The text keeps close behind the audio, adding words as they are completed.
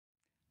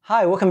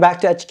Hi, welcome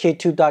back to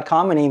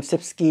EducateTube.com. My name is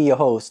Sipsky, your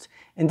host.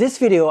 In this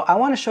video, I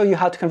want to show you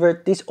how to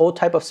convert this old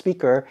type of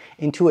speaker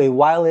into a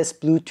wireless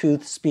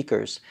Bluetooth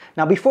speakers.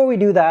 Now, before we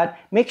do that,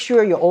 make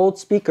sure your old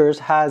speakers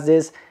has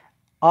this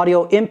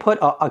audio input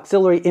or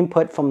auxiliary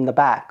input from the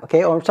back,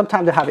 okay? Or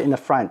sometimes they have it in the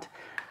front.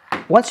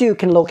 Once you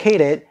can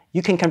locate it,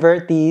 you can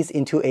convert these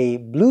into a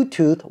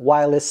Bluetooth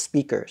wireless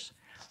speakers.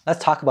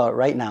 Let's talk about it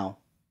right now.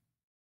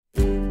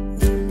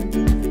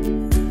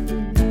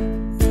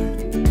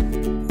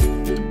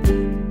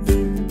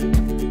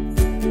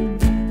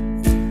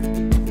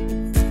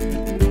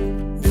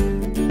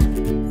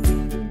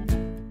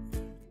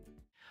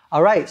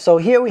 Alright, so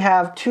here we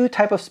have two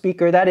types of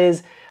speaker. That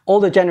is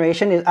older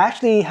generation. It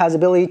actually has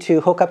ability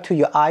to hook up to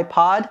your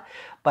iPod,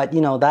 but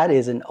you know, that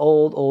is an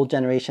old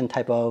generation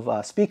type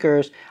of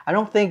speakers. I'm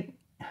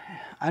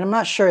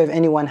not sure if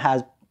anyone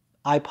has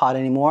iPod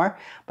anymore,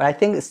 but I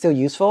think it's still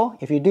useful.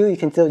 If you do, you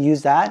can still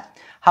use that.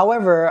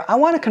 However, I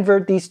want to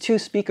convert these two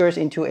speakers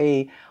into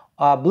a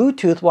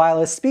Bluetooth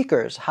wireless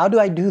speakers. How do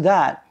I do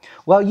that?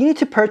 Well, you need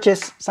to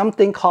purchase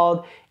something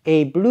called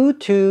a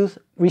Bluetooth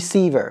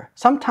receiver.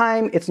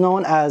 Sometimes it's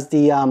known as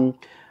the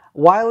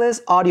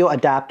wireless audio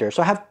adapter.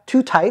 So I have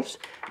two types.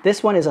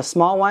 This one is a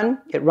small one.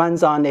 It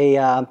runs on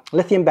a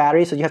lithium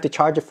battery, so you have to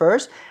charge it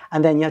first,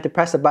 and then you have to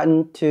press a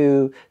button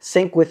to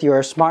sync with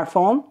your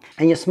smartphone.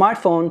 And your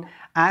smartphone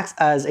acts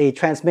as a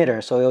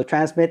transmitter, so it'll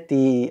transmit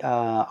the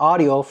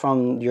audio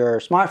from your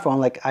smartphone.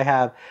 Like I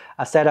have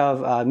a set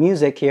of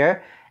music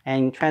here,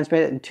 and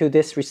transmit it to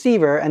this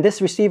receiver. And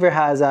this receiver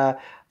has a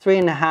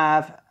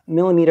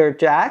 3.5mm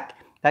jack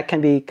that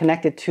can be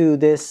connected to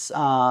this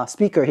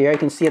speaker here. You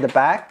can see at the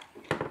back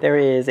there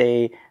is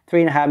a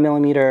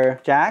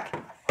 3.5mm jack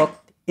hook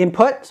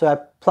input, so I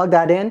plug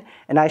that in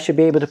and I should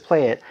be able to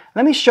play it.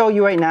 Let me show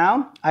you right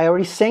now. I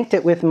already synced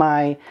it with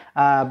my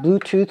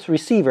Bluetooth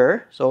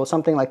receiver, so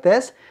something like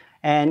this,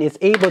 and it's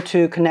able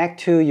to connect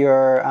to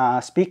your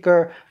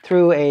speaker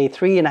through a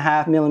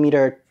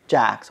 3.5mm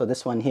jack, so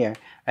this one here,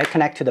 right,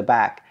 connect to the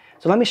back.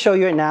 So let me show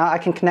you it now. I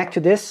can connect to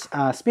this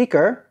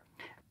speaker.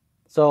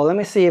 So let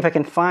me see if I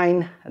can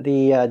find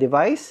the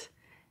device,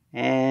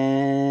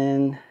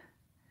 and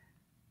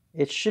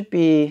it should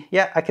be,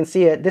 yeah, I can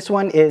see it. This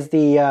one is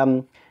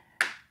the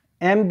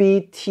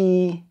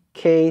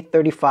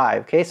MBTK35,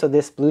 okay, so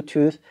this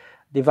Bluetooth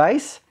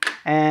device,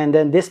 and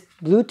then this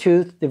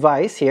Bluetooth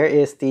device here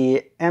is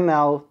the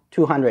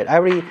ML200. I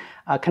already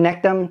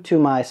connect them to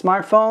my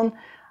smartphone.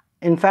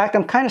 In fact,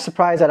 I'm kind of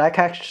surprised that I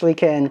actually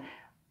can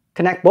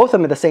connect both of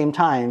them at the same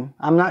time.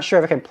 I'm not sure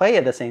if I can play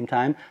at the same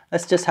time.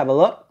 Let's just have a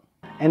look.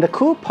 And the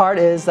cool part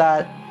is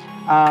that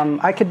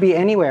I could be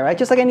anywhere, right?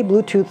 Just like any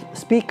Bluetooth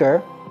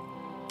speaker,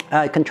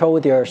 control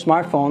with your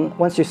smartphone.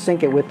 Once you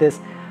sync it with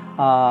this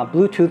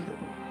Bluetooth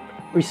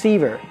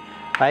receiver,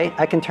 right?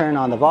 I can turn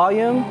on the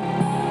volume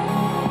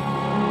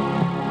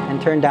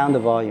and turn down the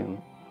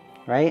volume,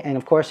 right? And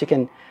of course you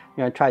can,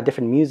 try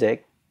different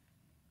music.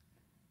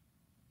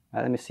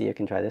 Let me see, you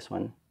can try this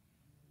one.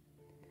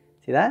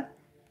 See that?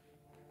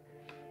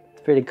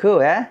 It's pretty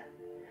cool, eh?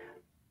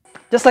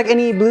 Just like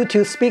any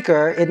Bluetooth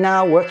speaker, it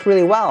now works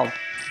really well.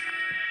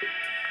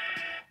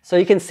 So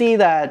you can see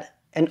that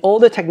an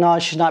older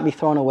technology should not be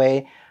thrown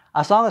away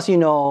as long as you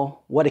know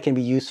what it can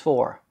be used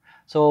for.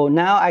 So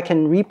now I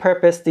can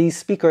repurpose these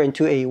speaker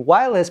into a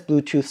wireless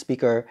Bluetooth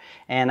speaker,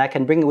 and I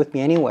can bring it with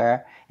me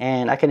anywhere,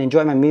 and I can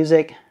enjoy my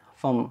music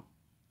from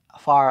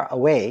far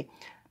away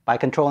by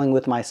controlling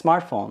with my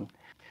smartphone.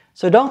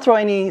 So don't throw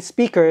any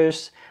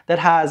speakers that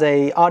has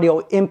a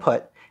audio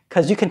input,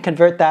 because you can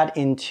convert that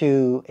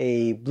into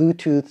a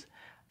Bluetooth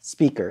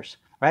speakers,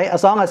 right?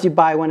 As long as you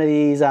buy one of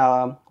these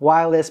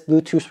wireless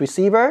Bluetooth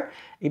receiver,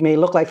 it may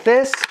look like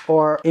this,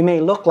 or it may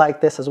look like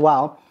this as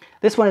well.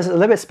 This one is a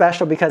little bit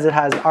special because it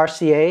has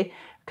RCA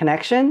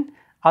connection.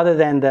 Other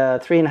than the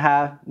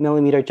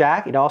 3.5mm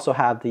jack, it also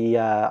have the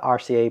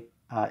RCA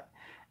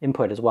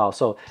input as well.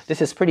 So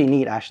this is pretty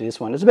neat, actually. This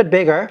one is a bit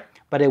bigger,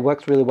 but it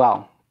works really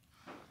well.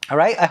 All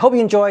right, I hope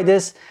you enjoyed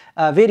this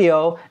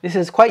video. This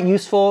is quite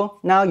useful.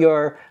 Now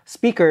your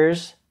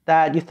speakers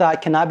that you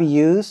thought cannot be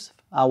used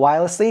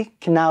wirelessly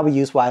can now be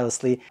used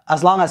wirelessly.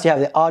 As long as you have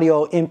the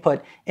audio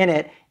input in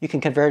it, you can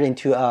convert it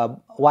into a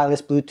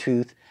wireless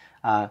Bluetooth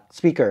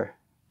speaker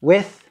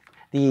with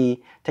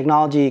the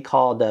technology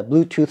called the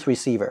Bluetooth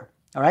receiver.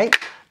 All right,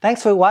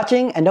 thanks for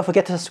watching, and don't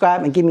forget to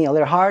subscribe and give me a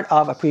little heart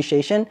of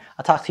appreciation.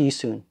 I'll talk to you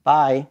soon.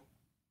 Bye.